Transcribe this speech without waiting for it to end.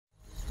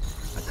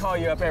call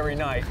you up every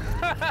night.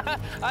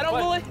 I don't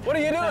believe. What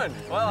are you doing?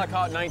 Well, I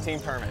caught 19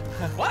 permit.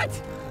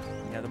 What?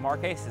 You know, the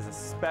Marquesas is a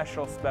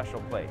special, special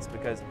place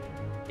because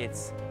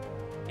it's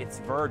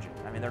virgin.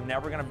 I mean, they're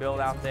never going to build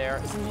out there.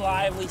 Some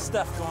lively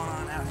stuff going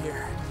on out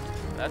here.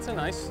 That's a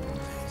nice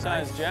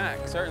sized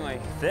jack, certainly.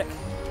 Thick.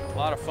 A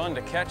lot of fun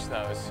to catch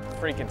those.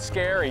 Freaking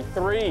scary.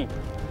 Three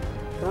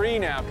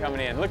now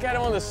coming in. Look at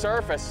them on the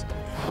surface.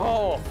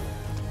 Oh,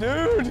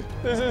 dude,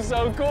 this is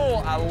so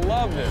cool. I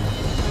loved it.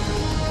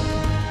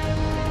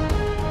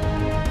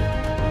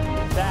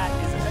 That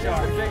is a shark.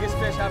 That's the biggest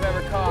fish I've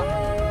ever caught.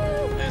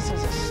 This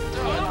is a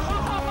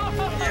stud.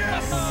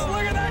 Yes!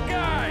 Look at that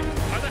guy!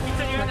 I thought you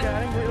said you had to...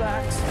 Got him,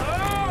 relax.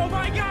 Oh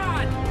my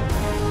God!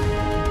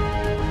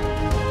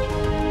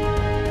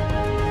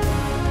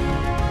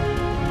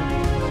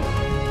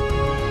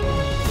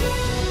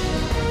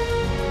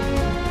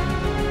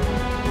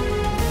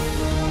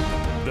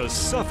 The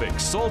Suffolk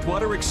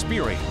Saltwater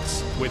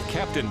Experience with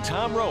Captain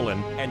Tom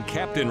Rowland and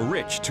Captain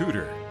Rich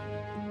Tudor.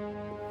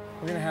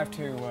 We're gonna have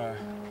to,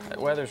 that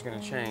weather's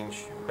gonna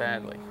change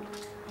badly.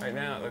 Right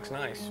now it looks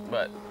nice,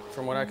 but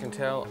from what I can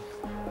tell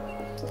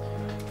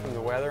from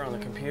the weather on the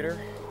computer,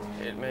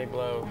 it may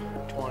blow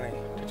 20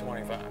 to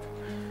 25.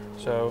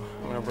 So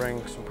I'm gonna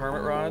bring some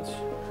permit rods,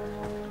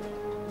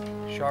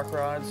 shark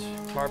rods,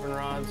 tarpon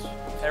rods.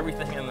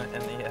 Everything in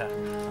the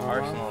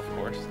arsenal, of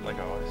course, like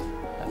always.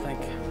 I think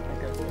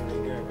that's gonna be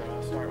good, but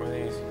I'll start with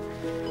these.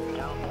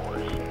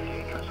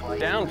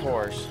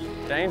 Downpours.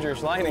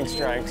 Dangerous lightning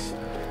strikes.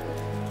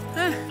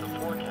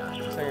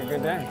 Looks like a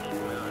good day.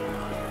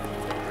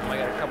 I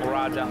got a couple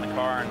rods out in the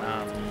car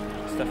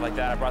and stuff like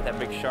that. I brought that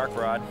big shark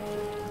rod.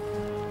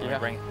 Yeah.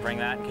 Bring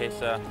that in case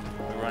we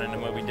run into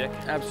Moby Dick.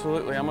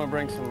 Absolutely. I'm gonna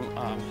bring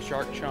some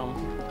shark chum,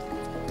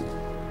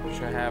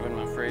 which I have in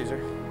my freezer.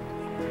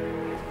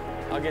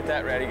 I'll get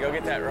that ready. Go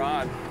get that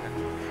rod.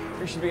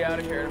 We should be out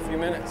of here in a few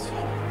minutes.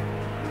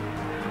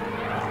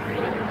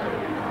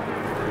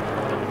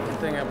 Good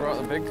thing I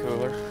brought the big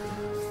cooler.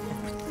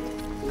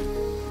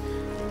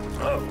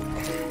 Oh.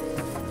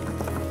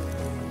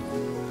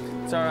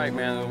 It's all right,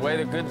 man. The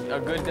way a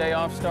good day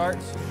off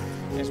starts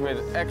is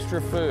with extra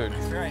food.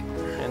 That's right.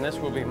 And this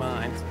will be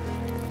mine.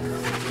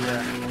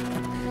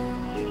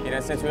 You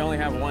know, since we only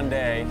have one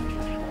day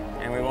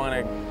and we want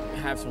to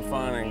have some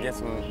fun and get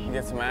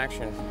some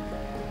action,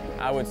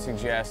 I would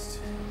suggest,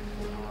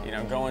 you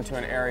know, going to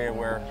an area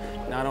where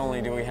not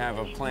only do we have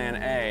a plan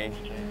A,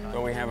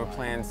 but we have a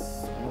plan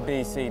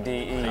B, C, D,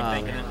 E. So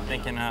you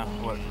thinking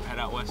what, head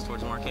out west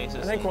towards Marquesas?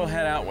 I think we'll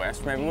head out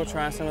west. Maybe we'll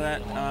try some of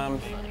that.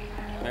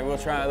 Maybe we'll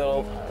try a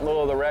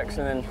little of the wrecks,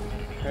 and then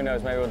who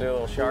knows? Maybe we'll do a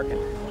little sharking.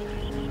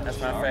 That's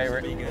my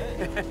favorite. Be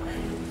good.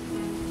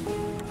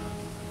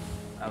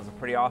 That was a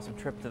pretty awesome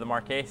trip to the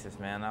Marquesas,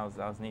 man. That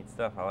was neat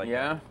stuff. I like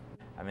Yeah. that.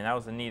 I mean, that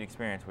was a neat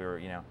experience. We were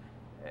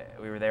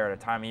there at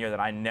a time of year that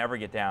I never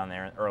get down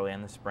there early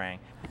in the spring.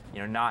 You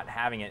know, not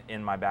having it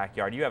in my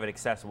backyard. You have it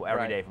accessible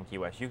every day from Key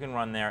West. You can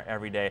run there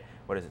every day.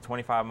 What is it,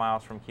 25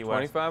 miles from Key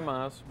West? 25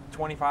 miles.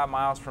 25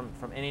 miles from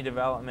any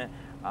development.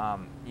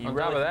 On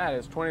top of that,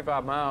 it's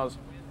 25 miles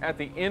at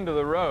the end of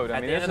the road.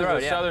 I mean, this is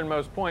the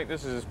southernmost point.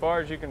 This is as far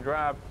as you can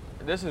drive.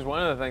 This is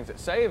one of the things that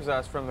saves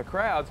us from the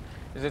crowds,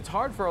 is it's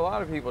hard for a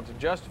lot of people to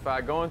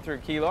justify going through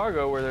Key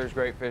Largo where there's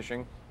great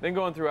fishing, then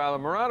going through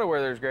Islamorada where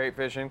there's great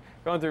fishing,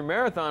 going through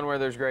Marathon where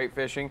there's great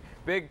fishing,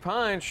 Big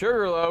Pine,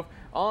 Sugarloaf,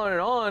 on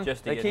and on.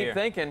 They keep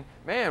thinking,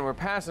 man, we're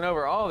passing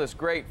over all this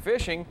great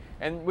fishing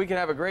and we can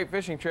have a great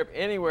fishing trip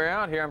anywhere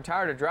out here. I'm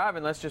tired of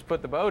driving, let's just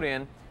put the boat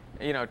in,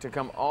 you know, to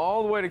come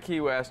all the way to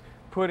Key West,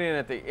 put in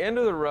at the end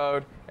of the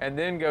road, and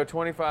then go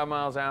 25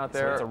 miles out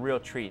there. So it's a real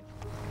treat.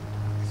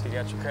 So you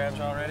got your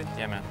crabs all ready?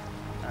 Yeah, man.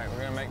 All right,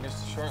 we're gonna make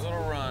just a short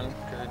little run,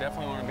 because we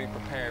definitely want to be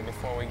prepared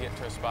before we get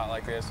to a spot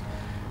like this.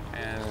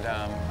 And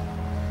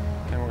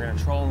then we're gonna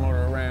troll and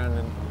motor around,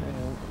 and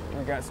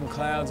we got some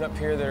clouds up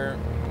here that are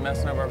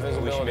messing up our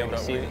visibility,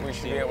 but we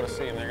should be able to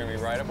see them. They're gonna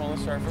be right up on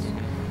the surface.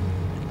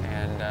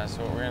 And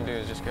so what we're gonna do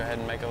is just go ahead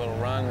and make a little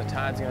run. The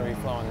tide's gonna be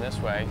flowing this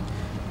way,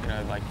 you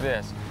know, like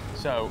this.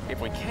 So if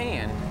we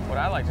can, what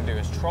I like to do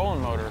is troll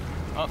and motor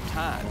up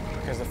tide,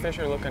 because the fish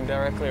are looking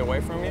directly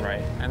away from you,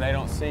 and they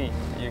don't see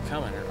you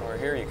coming or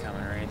hear you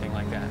coming or anything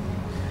like that.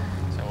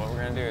 So what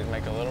we're gonna do is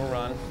make a little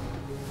run.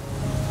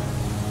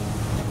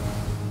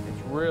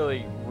 It's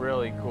really,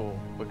 really cool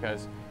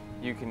because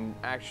you can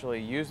actually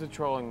use the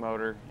trolling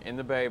motor in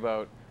the bay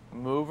boat,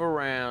 move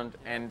around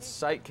and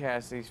sight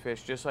cast these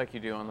fish just like you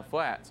do on the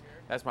flats.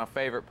 That's my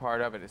favorite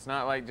part of it. It's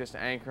not like just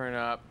anchoring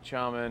up,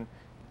 chumming,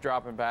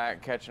 dropping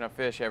back, catching a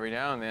fish every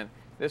now and then.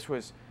 This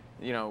was,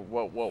 you know,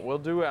 what we'll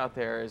do out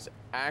there is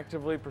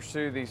actively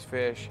pursue these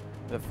fish.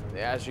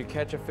 As you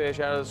catch a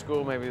fish out of the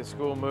school, maybe the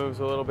school moves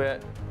a little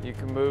bit, you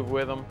can move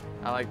with them.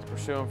 I like to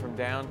pursue them from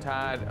down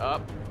tide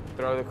up,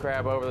 throw the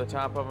crab over the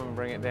top of them and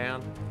bring it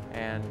down.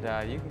 And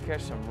you can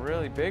catch some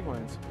really big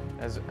ones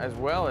as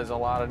well as a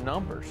lot of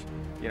numbers.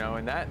 You know,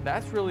 and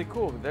that's really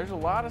cool. There's a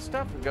lot of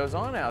stuff that goes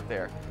on out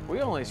there. We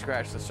only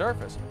scratch the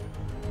surface.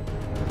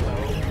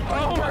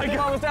 Oh my God.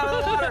 Almost out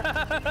of the water.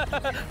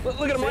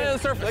 Look at him right on the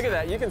surface. Look at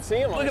that. You can see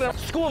him. Look at a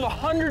school of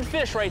 100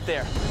 fish right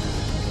there.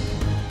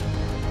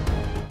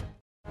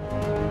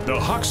 The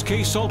Hawks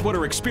Cay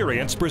Saltwater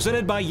Experience,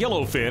 presented by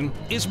Yellowfin,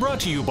 is brought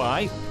to you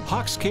by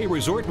Hawks Cay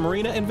Resort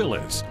Marina and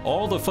Villas.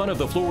 All the fun of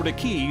the Florida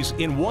Keys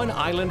in one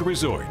island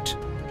resort.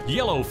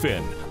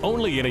 Yellowfin,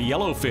 only in a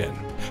Yellowfin.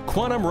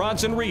 Quantum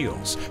Rods and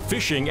Reels,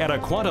 fishing at a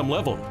quantum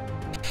level.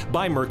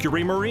 By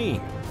Mercury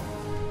Marine.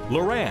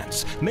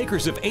 Lowrance,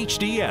 makers of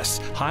HDS,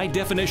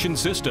 high-definition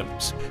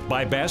systems.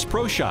 By Bass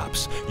Pro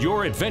Shops,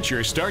 your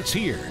adventure starts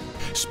here.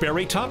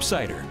 Sperry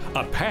Topsider,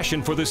 a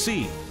passion for the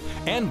sea.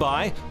 And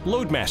by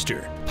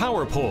Loadmaster,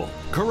 Power Pole,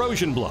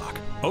 Corrosion Block,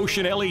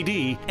 Ocean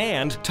LED,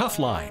 and Tough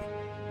Line.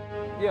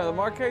 Yeah, the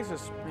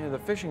Marquesas, the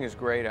fishing is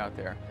great out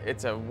there.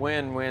 It's a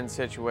win-win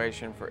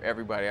situation for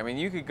everybody. I mean,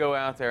 you could go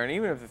out there, and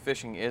even if the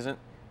fishing isn't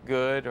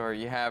good, or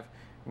you have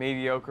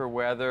mediocre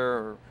weather,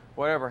 or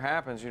whatever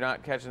happens, you're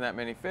not catching that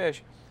many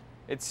fish,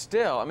 it's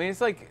still, I mean, it's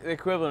like the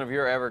equivalent of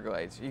your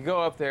Everglades. You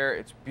go up there,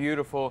 it's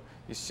beautiful,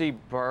 you see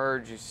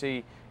birds, you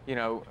see, you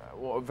know,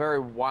 a very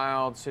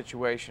wild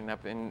situation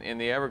up in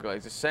the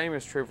Everglades. The same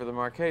is true for the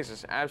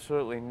Marquesas.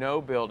 Absolutely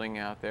no building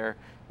out there,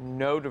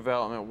 no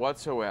development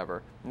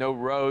whatsoever, no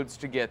roads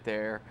to get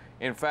there.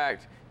 In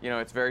fact, you know,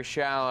 it's very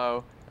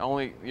shallow.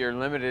 Only you're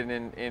limited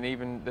in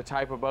even the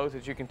type of boat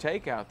that you can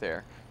take out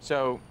there.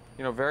 So,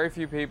 you know, very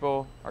few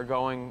people are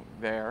going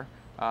there,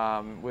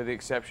 with the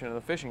exception of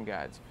the fishing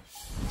guides.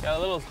 Got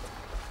a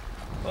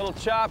little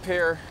chop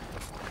here,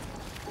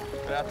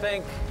 but I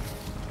think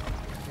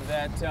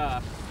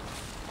that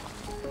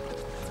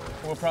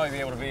we'll probably be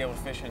able to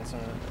fish in some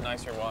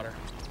nicer water.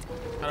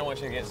 I don't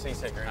want you to get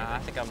seasick or anything. I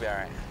think I'll be all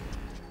right.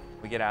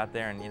 We get out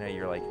there and, you know,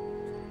 you're like,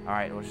 all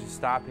right, let's just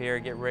stop here,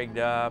 get rigged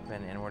up,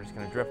 and we're just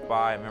gonna drift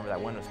by. I remember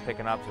that wind was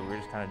picking up, so we were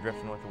just kind of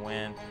drifting with the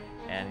wind.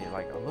 And you're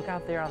like, oh, look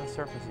out there on the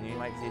surface, and you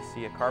might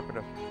see a carpet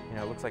of, you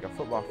know, it looks like a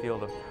football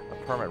field of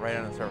permit right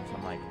on the surface.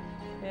 I'm like,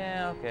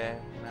 yeah, okay,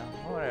 you know,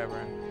 whatever.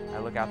 And I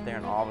look out there,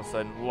 and all of a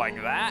sudden,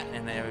 like that,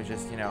 and then it was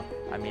just, you know,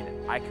 I mean,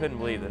 I couldn't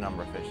believe the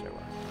number of fish there were.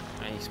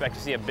 And you expect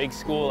to see a big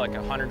school, like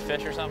 100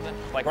 fish or something?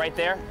 Like right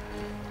there?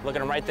 Look at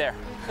them right there.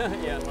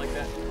 Yeah, like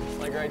that.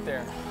 Like right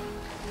there.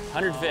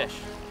 100 fish.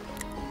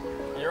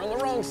 You're on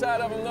the wrong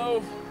side of them,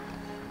 though.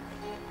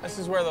 This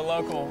is where the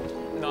local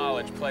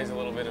knowledge plays a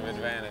little bit of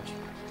advantage.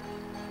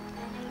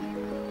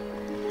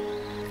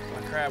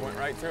 My crab went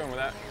right through him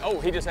without... Oh,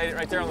 he just ate it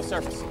right there on the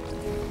surface.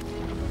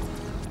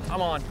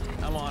 I'm on.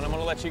 I'm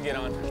gonna let you get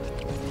on.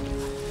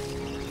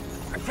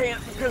 I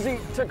can't because he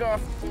took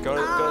off. Go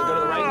to the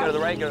right, go to the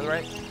right, go to the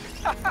right.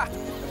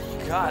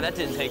 God, that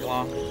didn't take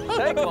long.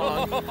 Take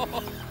long.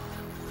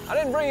 I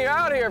didn't bring you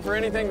out here for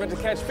anything but to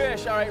catch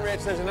fish. All right,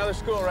 Rich, there's another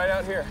school right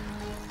out here.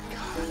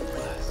 God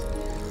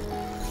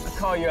bless. I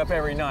call you up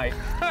every night.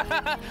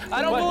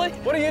 I don't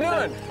believe. What are you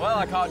doing? Well,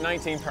 I caught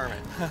 19 permit.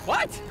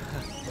 What?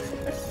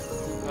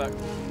 Look,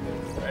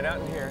 right out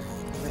in here.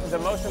 The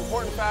most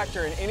important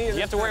factor in any of this.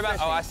 You have to worry about.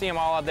 Oh, I see them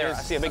all out there.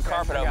 I see a big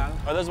carpet of them.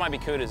 Oh, those might be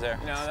kudas there.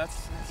 No,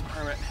 that's a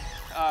permit.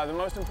 The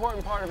most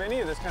important part of any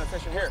of this kind of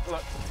fishing here.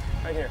 Look,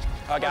 right here.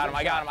 Oh, I got him.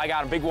 I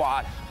got him. Big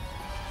wad.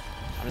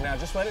 Now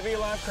just let it be a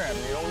live crab.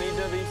 You don't need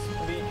to be.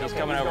 He's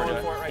coming over to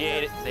it. Right He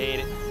ate it. They ate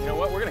it. You know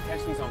what? We're gonna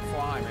catch these on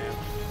fly, man.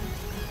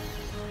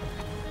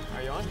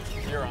 Are you on?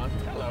 You're on.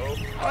 Hello.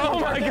 Oh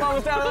my God!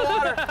 Almost out of the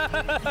water.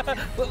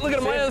 Look at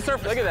him right on the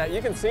surface. Look at that.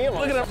 You can see him.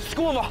 Look at a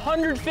school of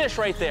 100 fish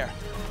right there.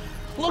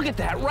 Look at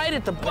that, right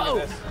at the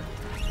boat.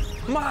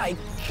 My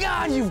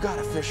God, you've got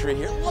a fishery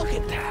here. Look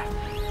at that.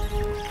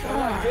 Am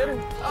I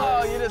kidding?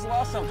 Oh, you just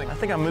lost something. I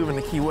think I'm moving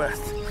to Key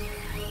West.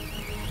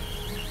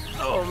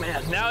 Oh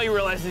man, now he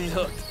realizes he's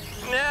hooked.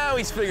 Now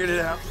he's figured it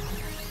out.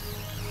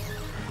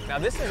 Now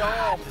this is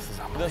all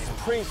this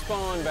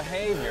pre-spawn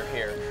behavior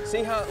here.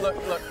 See how, look,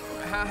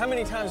 how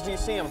many times do you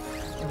see them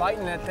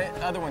biting at the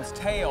other one's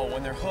tail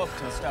when they're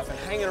hooked and stuff and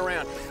hanging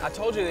around? I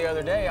told you the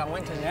other day I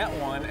went to net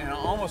one and I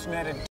almost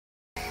netted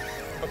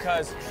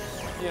because,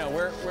 you know,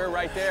 we're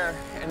right there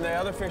and the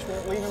other fish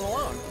won't leave him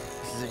alone.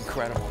 This is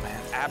incredible,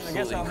 man. Absolutely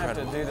incredible. I guess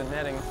I'll have to do the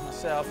netting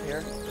myself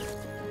here.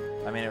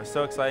 I mean, it was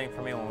so exciting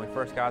for me when we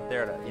first got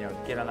there to, you know,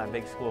 get on that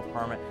big school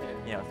permit.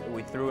 You know,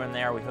 we threw in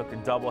there, we hooked a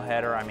double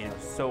header. I mean, it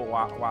was so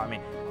wild. I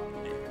mean,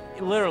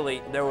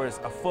 literally, there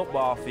was a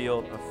football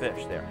field of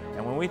fish there.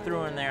 And when we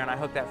threw in there and I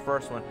hooked that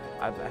first one,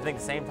 I think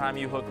the same time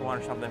you hooked one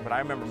or something, but I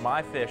remember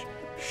my fish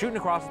shooting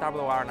across the top of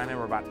the water, and I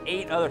remember about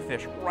 8 other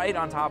fish right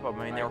on top of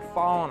them. I mean, they were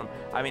following them.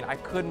 I mean, I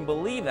couldn't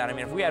believe that. I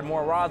mean, if we had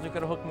more rods, we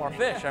could have hooked more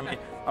fish. I mean,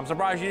 I'm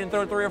surprised you didn't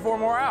throw 3 or 4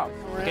 more out.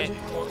 Okay,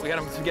 we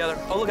got them together.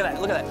 Oh, look at that,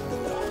 look at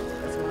that.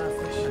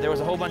 There was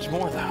a whole bunch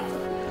more, though.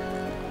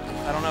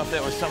 I don't know if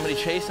that was somebody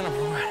chasing them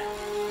or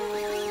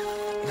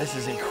what. This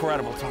is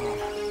incredible, Tom.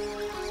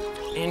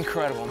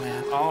 Incredible,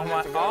 man.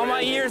 All my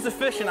years of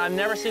fishing, I've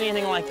never seen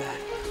anything like that.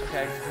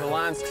 Okay, the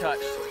line's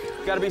touched.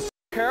 You gotta be so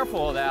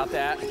careful about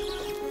that.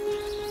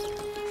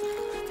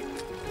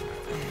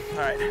 All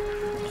right.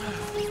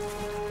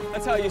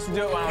 That's how I used to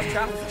do it when I was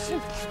trout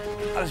fishing.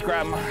 I just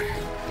grab mine.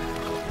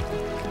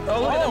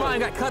 Oh, look at that mine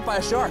got cut by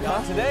a shark,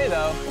 Not today,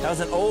 though. That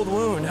was an old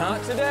wound, huh?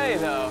 Not today,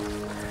 though.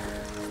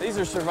 These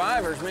are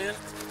survivors, man.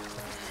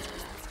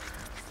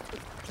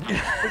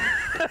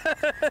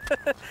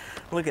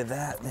 Look at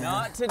that, man.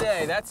 Not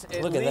today. That's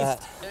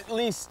at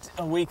least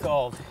a week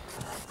old.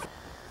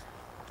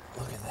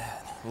 Look at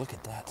that. Look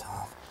at that,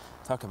 Tom.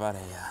 Talk about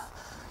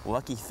a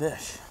lucky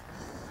fish.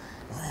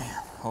 Man.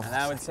 And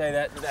I would say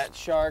that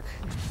shark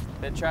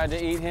that tried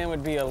to eat him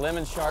would be a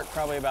lemon shark,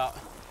 probably about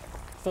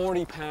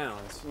 40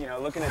 pounds. You know,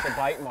 looking at the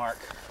bite mark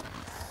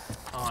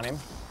on him.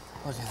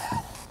 Look at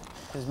that.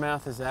 His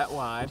mouth is that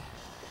wide,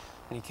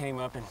 and he came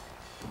up and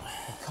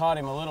caught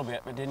him a little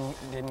bit, but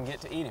didn't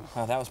get to eat him.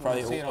 Oh, that was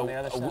probably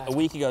a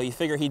week ago. You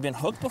figure he'd been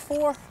hooked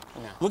before?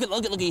 No. Look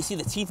at, you see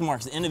the teeth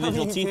marks, the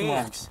individual teeth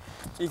marks.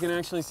 You can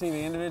actually see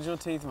the individual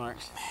teeth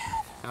marks. Man.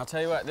 I'll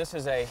tell you what, this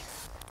is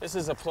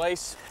a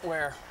place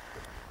where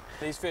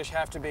these fish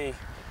have to be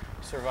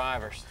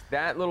survivors.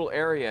 That little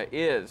area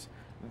is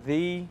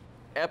the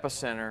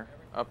epicenter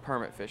of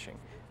permit fishing.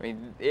 I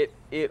mean,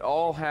 it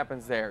all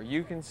happens there.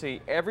 You can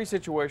see every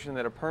situation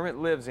that a permit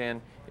lives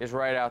in is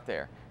right out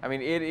there. I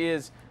mean, it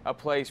is a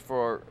place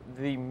for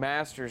the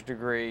master's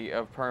degree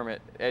of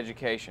permit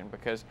education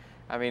because,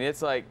 I mean,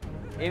 it's like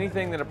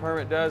anything that a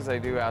permit does, they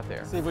do out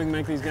there. See if we can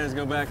make these guys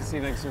go back and see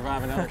if they can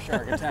survive another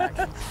shark attack.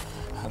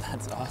 Oh,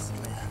 that's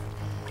awesome, man.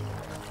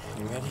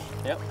 You ready?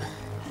 Yep.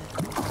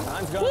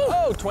 Time's going.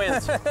 Oh,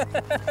 twins.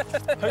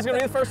 Who's going to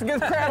be the first to get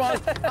the crab on?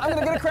 I'm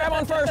going to get a crab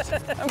on first.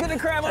 I'm getting a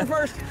crab on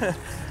first.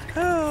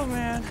 Oh,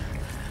 man.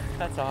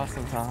 That's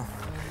awesome, Tom.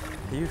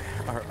 You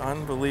are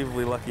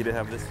unbelievably lucky to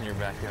have this in your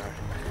backyard.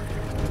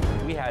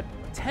 We had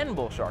 10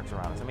 bull sharks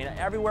around us. I mean,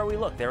 everywhere we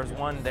look, there's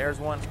one.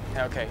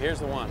 Okay, here's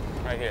the one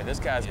right here. This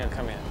guy's going to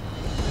come in.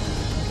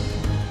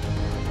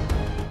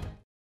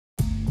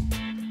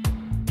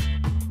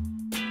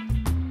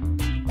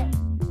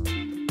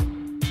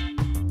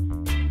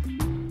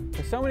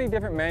 With so many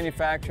different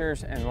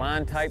manufacturers and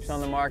line types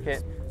on the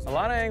market, a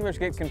lot of anglers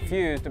get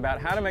confused about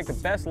how to make the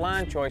best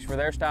line choice for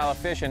their style of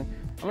fishing.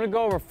 I'm going to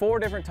go over 4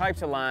 different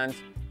types of lines,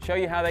 show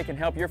you how they can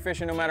help your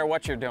fishing no matter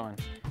what you're doing.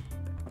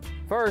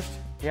 First,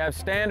 you have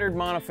standard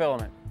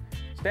monofilament.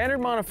 Standard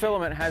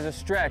monofilament has a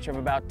stretch of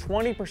about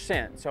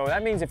 20%, so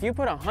that means if you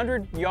put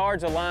 100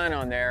 yards of line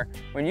on there,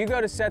 when you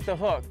go to set the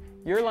hook,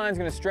 your line's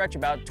going to stretch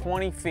about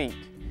 20 feet.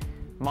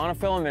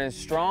 Monofilament is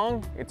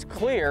strong, it's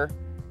clear,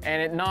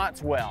 and it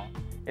knots well.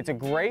 It's a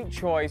great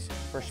choice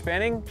for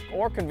spinning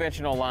or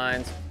conventional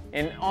lines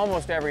in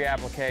almost every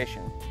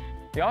application.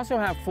 You also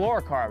have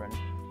fluorocarbon.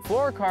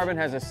 Fluorocarbon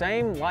has the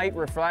same light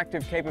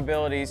refractive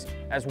capabilities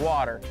as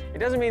water. It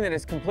doesn't mean that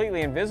it's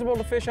completely invisible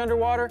to fish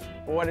underwater,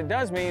 but what it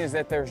does mean is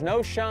that there's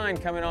no shine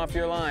coming off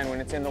your line when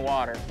it's in the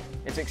water.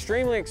 It's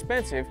extremely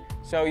expensive,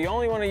 so you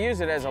only want to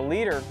use it as a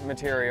leader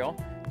material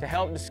to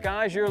help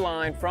disguise your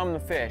line from the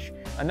fish.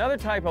 Another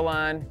type of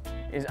line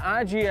is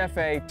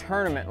IGFA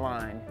tournament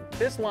line.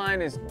 This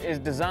line is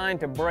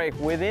designed to break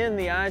within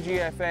the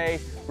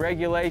IGFA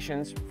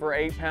regulations for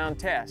 8-pound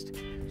test.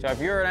 So if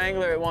you're an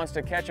angler that wants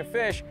to catch a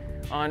fish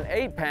on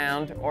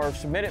 8-pound or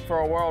submit it for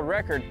a world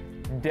record,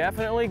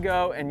 definitely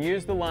go and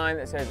use the line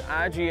that says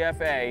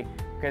IGFA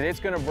because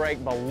it's going to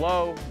break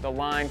below the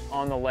line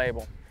on the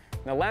label.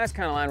 The last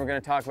kind of line we're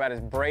going to talk about is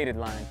braided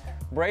line.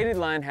 Braided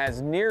line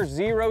has near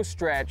zero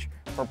stretch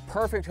for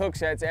perfect hook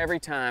sets every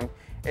time.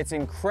 It's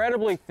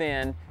incredibly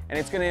thin, and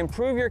it's going to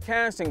improve your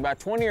casting by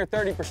 20 or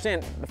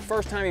 30% the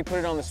first time you put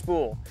it on the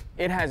spool.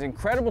 It has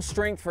incredible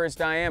strength for its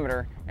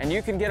diameter, and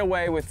you can get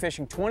away with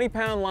fishing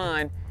 20-pound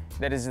line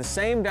that is the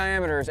same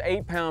diameter as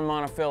 8-pound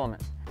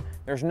monofilament.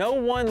 There's no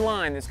one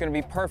line that's going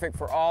to be perfect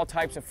for all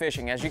types of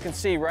fishing. As you can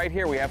see right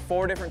here, we have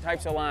 4 different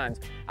types of lines.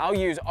 I'll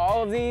use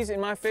all of these in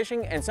my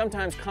fishing and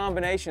sometimes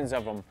combinations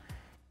of them.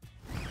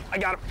 I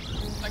got him.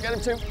 I got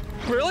him too.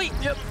 Really?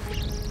 Yep.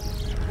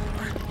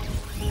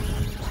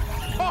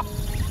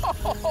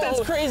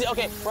 That's crazy.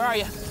 Okay, where are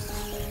you?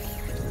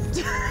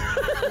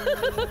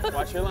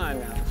 Watch your line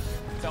now.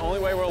 The only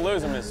way we'll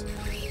lose them is...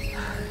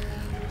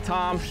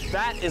 Tom,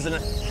 that is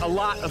a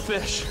lot of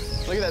fish.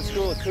 Look at that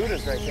school of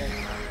cudas right there.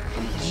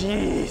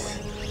 Jeez.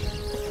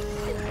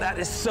 That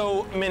is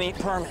so many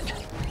permit.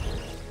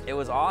 It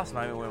was awesome.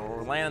 I mean,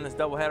 we're landing this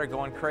doubleheader,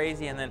 going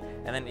crazy, and then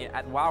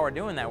while we're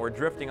doing that, we're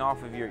drifting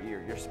off of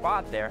your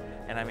spot there.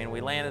 And I mean,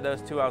 we landed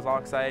those 2. I was all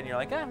excited, and you're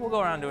like, we'll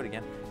go around and do it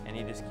again. And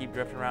you just keep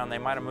drifting around. They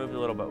might have moved a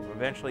little bit, but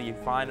eventually you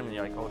find them, and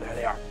you're like, oh, there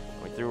they are.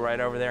 And we threw right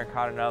over there and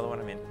caught another one.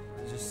 I mean,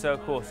 it's just so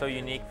cool, so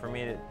unique for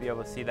me to be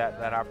able to see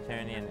that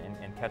opportunity and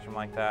catch them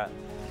like that.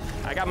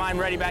 I got mine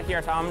ready back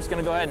here, Tom. I'm just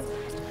gonna go ahead.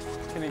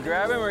 Can you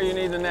grab him, or you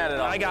need the net at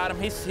all? I got him.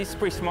 He's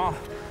pretty small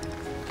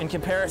in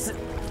comparison.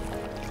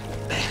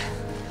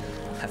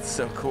 That's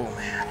so cool,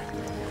 man.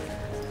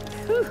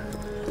 Whew.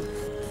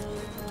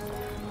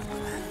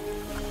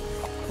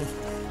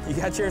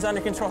 You got yours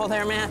under control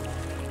there, man?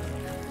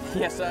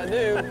 Yes, I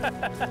do.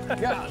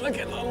 God, look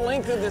at the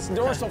length of this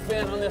dorsal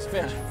fin on this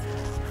fish.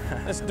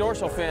 This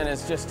dorsal fin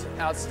is just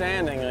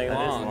outstandingly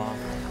long.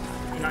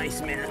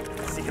 Nice, man.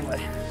 See you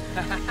later.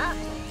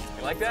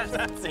 You like that?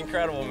 That's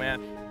incredible,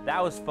 man.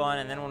 that was fun.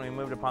 And then when we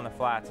moved upon the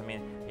flats, I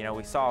mean, you know,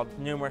 we saw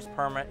numerous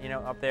permit, you know,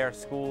 up there,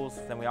 schools.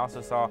 Then we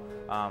also saw,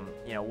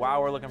 you know,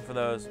 while we're looking for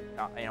those,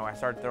 you know, I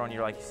started throwing,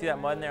 you're like, you see that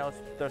mud in there? Let's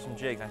throw some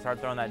jigs. And I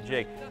started throwing that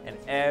jig. And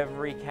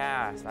every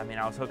cast, I mean,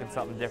 I was hooking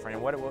something different.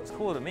 And what was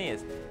cool to me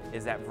is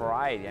that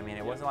variety. I mean,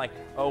 it wasn't like,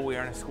 oh, we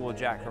are in a school of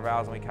Jack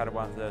Crevalles and we cut a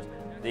bunch of those.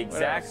 The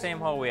exact same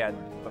hole we had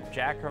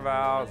Jack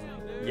Crevalles,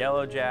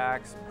 yellow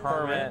jacks,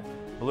 permit,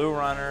 blue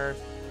runners.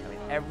 I mean,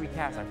 every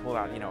cast I pulled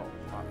out, you know,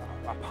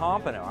 a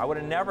pompano. I would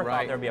have never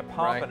thought there'd be a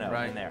pompano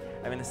in there.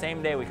 I mean, the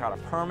same day we caught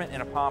a permit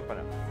and a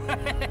pompano.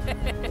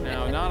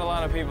 Now, not a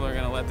lot of people are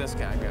going to let this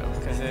guy go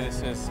because it is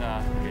his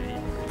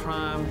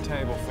prime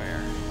table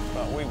fare,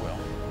 but we will.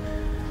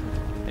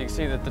 You can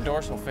see that the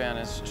dorsal fin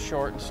is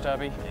short and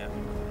stubby,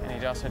 and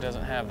he also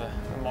doesn't have the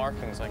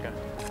markings like a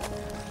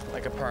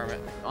permit.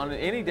 On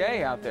any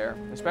day out there,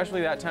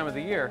 especially that time of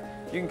the year,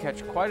 you can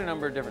catch quite a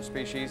number of different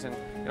species, and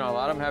you know, a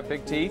lot of them have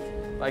big teeth,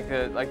 like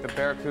the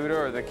barracuda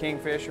or the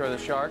kingfish or the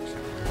sharks.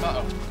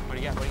 Uh-oh. What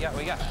do you got? What do you got?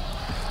 What do you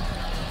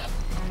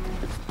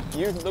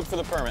got? You look for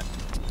the permit.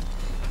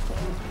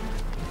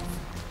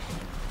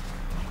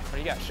 What do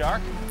you got?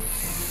 Shark?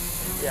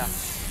 Yeah.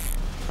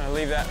 I'm gonna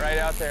leave that right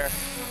out there.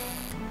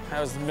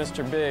 That was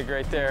Mr. Big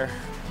right there.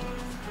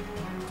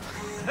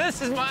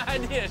 This is my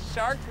idea of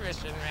shark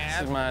fishing, man.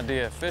 This is my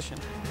idea of fishing.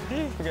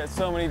 We got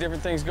so many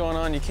different things going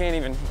on, you can't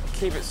even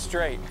keep it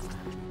straight.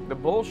 The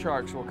bull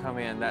sharks will come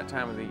in that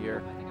time of the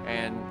year,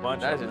 and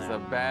that is the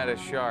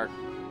baddest shark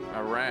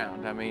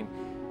around. I mean,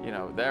 you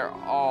know, they're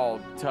all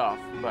tough,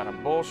 but a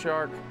bull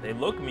shark, they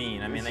look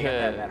mean. I mean, they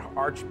got that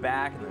arched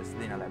back and this,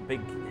 you know, that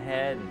big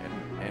head,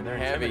 and they're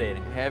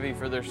intimidating. Heavy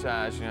for their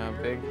size, you know,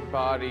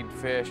 big-bodied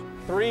fish.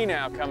 3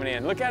 now coming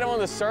in. Look at them on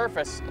the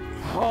surface.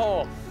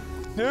 Oh,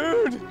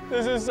 dude,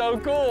 this is so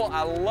cool.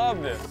 I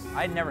love this.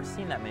 I'd never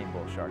seen that many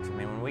bull sharks. I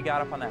mean, when we got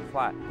up on that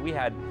flat, we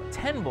had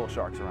 10 bull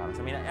sharks around us.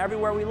 I mean,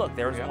 everywhere we looked,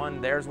 there's one,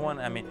 there's one.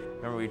 I mean,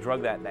 remember we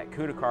drug that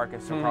cuda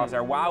carcass across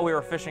there while we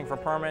were fishing for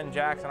permit and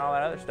jacks and all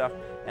that other stuff.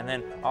 And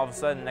then all of a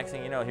sudden, next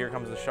thing you know, here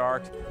comes the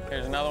sharks.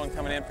 Here's another one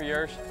coming in for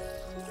yours.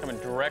 Coming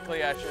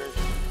directly at yours.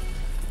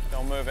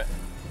 Don't move it.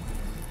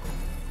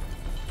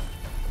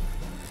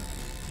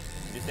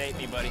 You just ate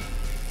me, buddy.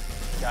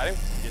 Got him?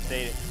 You just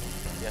ate it.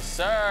 Yes,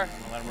 sir.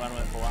 I'm gonna let him run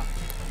with it for a while.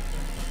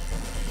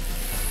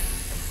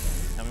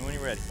 Tell me when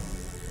you're ready.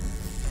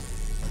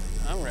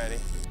 I'm ready.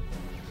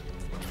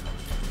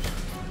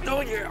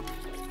 Oh, yeah.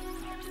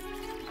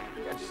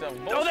 Got yourself a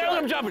bull Oh, there, shark. look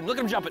at him jumping. Look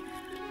at him jumping.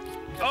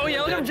 Oh,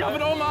 yeah, look at him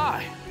jumping. Oh,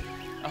 my.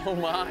 Oh,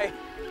 my.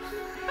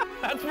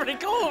 That's pretty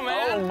cool,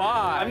 man. Oh,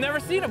 my. I've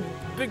never seen a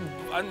big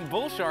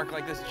bull shark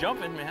like this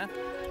jumping, man.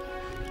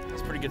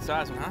 That's a pretty good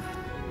size one, huh?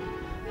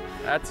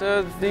 That's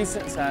a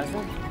decent sized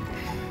one.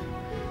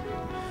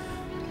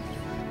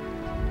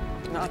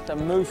 Not the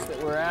moose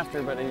that we're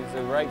after, but he's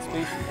the right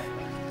species.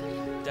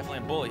 Definitely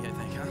a bully, I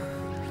think, huh?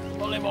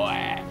 Bully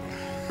boy.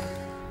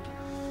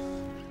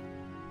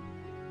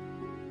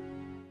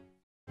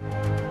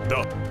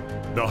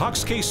 The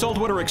Hawks Cay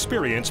Saltwater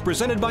Experience,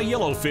 presented by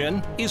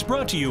Yellowfin, is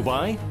brought to you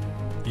by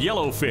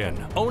Yellowfin,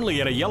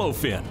 only at a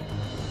Yellowfin.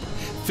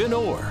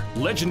 Finor,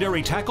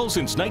 legendary tackle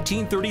since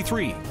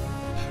 1933.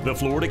 The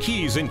Florida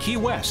Keys in Key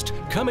West,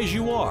 come as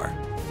you are.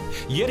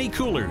 Yeti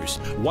Coolers,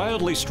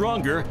 wildly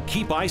stronger,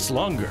 keep ice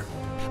longer.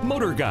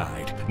 Motor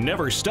Guide,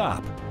 never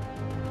stop.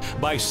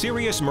 By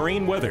Sirius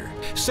Marine Weather,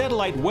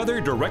 satellite weather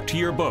direct to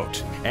your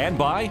boat. And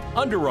by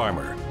Under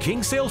Armour,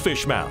 King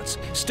Sailfish Mounts,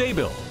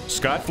 Staybill,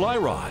 Scott Fly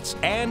Rods,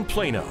 and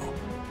Plano.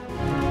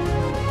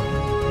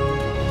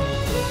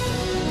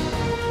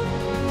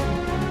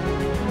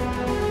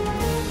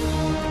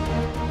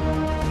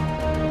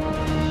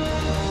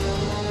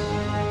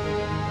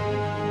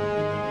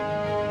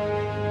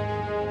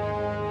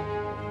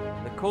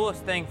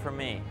 Coolest thing for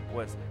me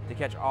was to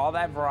catch all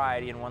that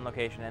variety in one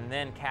location and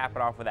then cap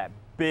it off with that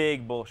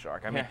big bull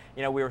shark. I mean,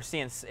 you know, we were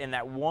seeing in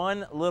that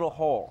one little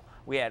hole,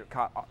 we had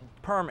caught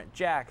permit,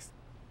 jacks,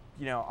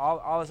 you know,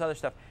 all this other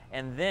stuff.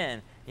 And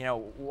then, you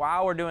know,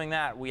 while we're doing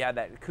that, we had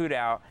that cuda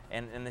out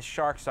and the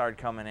shark started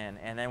coming in.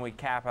 And then we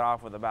cap it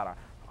off with about a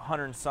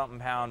 100-something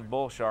pound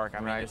bull shark. I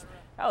mean, just,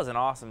 that was an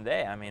awesome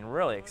day. I mean,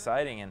 really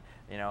exciting. And,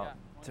 you know,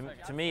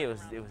 to me, it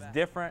was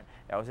different.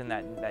 I was in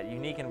that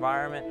unique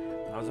environment.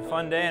 It was a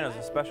fun day and it was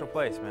a special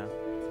place, man.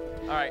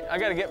 All right, I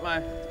gotta get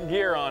my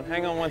gear on.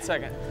 Hang on 1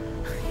 second.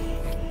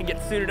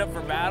 Get suited up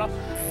for battle.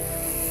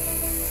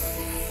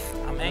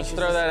 I'm anxious.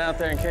 Just throw that out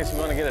there in case you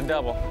want to get a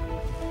double.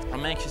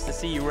 I'm anxious to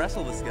see you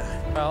wrestle this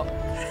guy. Well,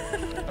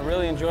 I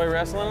really enjoy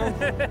wrestling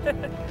them.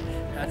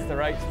 That's the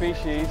right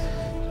species.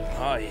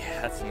 Oh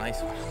yeah, that's a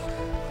nice one.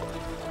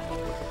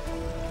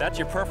 That's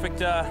your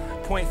perfect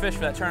point fish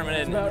for that tournament,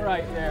 isn't it? About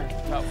right there,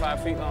 about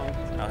 5 feet long.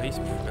 Oh, he's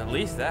at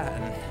least that,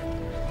 and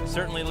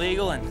certainly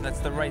legal, and that's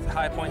the right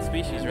high point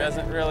species, It right?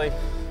 doesn't really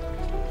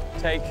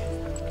take.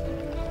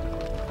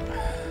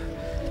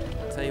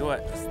 I'll tell you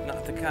what, it's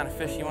not the kind of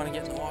fish you want to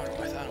get in the water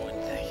with, I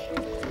wouldn't think.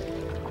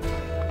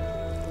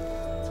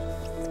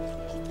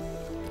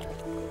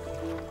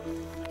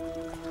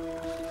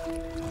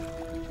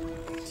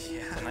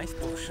 Yeah, nice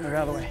bull shark.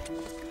 Out of the way.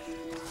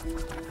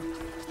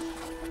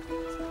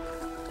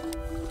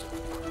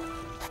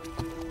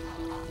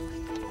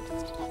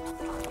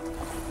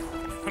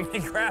 me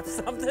grab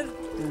something?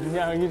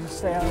 Yeah, you just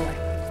stay out of the way.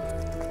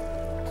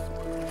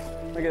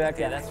 Look at that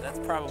guy. Okay, that's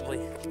probably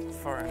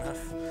far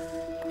enough.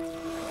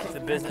 The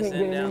I business can't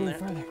end get down any there.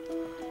 further.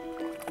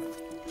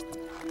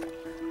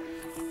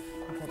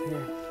 Look up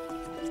here.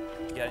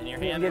 You got it in your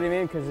Can't hand? get him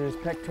in because there's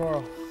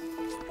pectoral.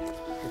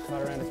 We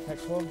caught around his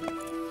pectoral.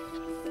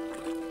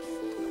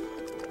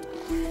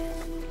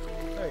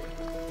 There you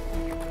go.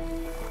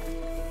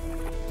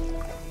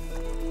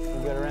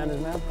 You got around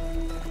his mouth?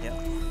 Yep.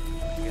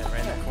 You got it right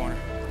in that corner.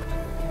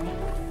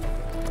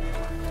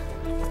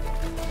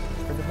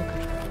 Where'd the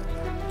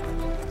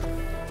hooker?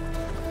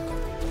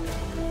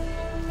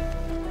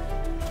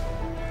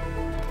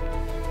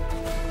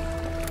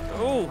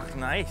 Oh,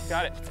 nice.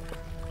 Got it.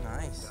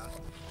 Nice.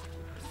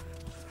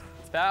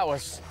 That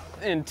was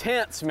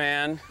intense,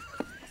 man.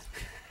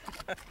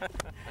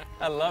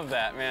 I love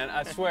that, man.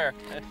 I swear.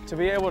 To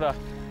be able to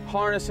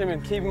harness him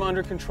and keep him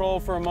under control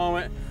for a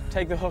moment,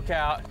 take the hook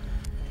out.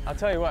 I'll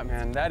tell you what,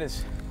 man, that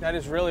is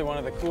really one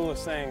of the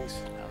coolest things.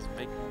 That was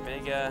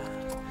big,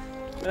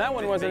 That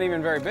one wasn't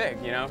even very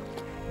big, you know?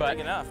 But big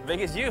enough.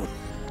 Big as you.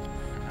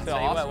 I'll tell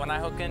you awesome. what, when I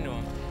hook into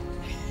him,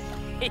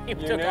 he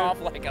took knew?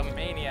 off like a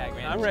maniac,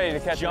 man. I'm ready to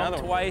catch Jumped another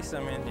one. twice. I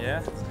mean,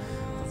 yeah.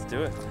 Let's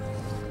do it.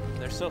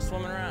 They're still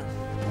swimming around.